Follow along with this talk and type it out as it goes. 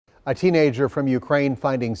A teenager from Ukraine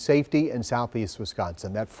finding safety in southeast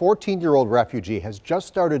Wisconsin. That 14-year-old refugee has just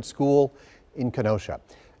started school in Kenosha.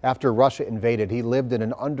 After Russia invaded, he lived in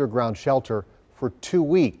an underground shelter for 2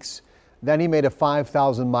 weeks. Then he made a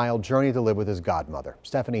 5,000-mile journey to live with his godmother.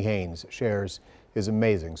 Stephanie Haynes shares his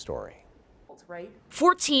amazing story.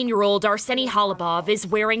 14-year-old Arseny Halabov is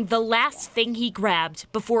wearing the last thing he grabbed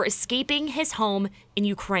before escaping his home in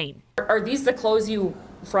Ukraine. Are these the clothes you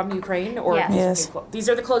from Ukraine? Or Yes. These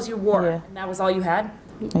are the clothes you wore, Yeah. and that was all you had?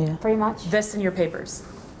 Yeah. Pretty much. This and your papers?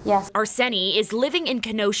 Yes. Arseny is living in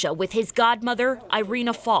Kenosha with his godmother,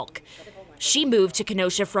 Irina Falk. She moved to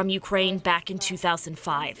Kenosha from Ukraine back in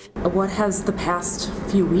 2005. What has the past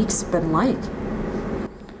few weeks been like?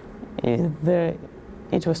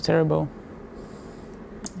 It was terrible.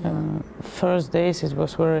 First days it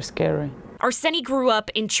was very scary. Arseny grew up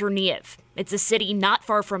in Chernihiv. It's a city not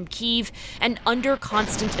far from Kyiv and under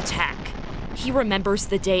constant attack. He remembers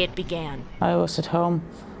the day it began. I was at home.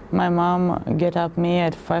 My mom get up me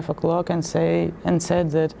at 5 o'clock and said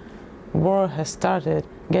that war has started.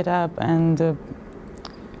 Get up and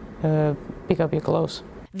pick up your clothes.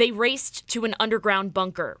 They raced to an underground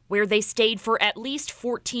bunker where they stayed for at least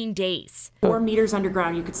 14 days. 4 meters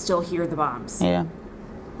underground, you could still hear the bombs. Yeah.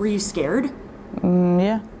 Were you scared?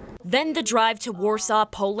 Yeah. Then the drive to Warsaw,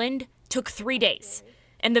 Poland took 3 days.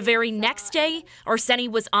 And the very next day, Arseny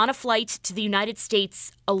was on a flight to the United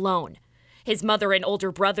States alone. His mother and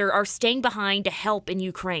older brother are staying behind to help in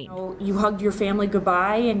Ukraine. You hugged your family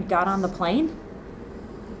goodbye and got on the plane?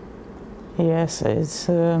 Yes, it's...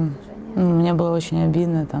 Мне было очень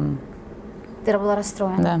обидно там. Ты была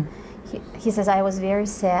расстроена. Да. He says, I was very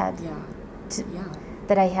sad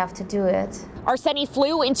that I have to do it. Arseny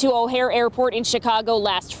flew into O'Hare Airport in Chicago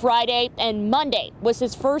last Friday, and Monday was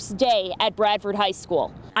his first day at Bradford High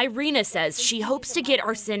School. Irina says she hopes to get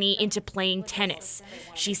Arseny into playing tennis.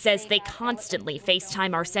 She says they constantly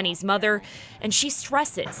FaceTime Arseny's mother, and she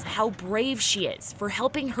stresses how brave she is for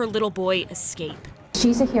helping her little boy escape.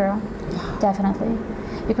 She's a hero, definitely.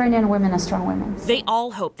 Ukrainian women are strong women. They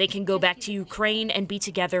all hope they can go back to Ukraine and be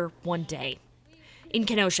together one day. In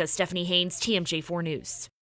Kenosha, Stephanie Haynes, TMJ4 News.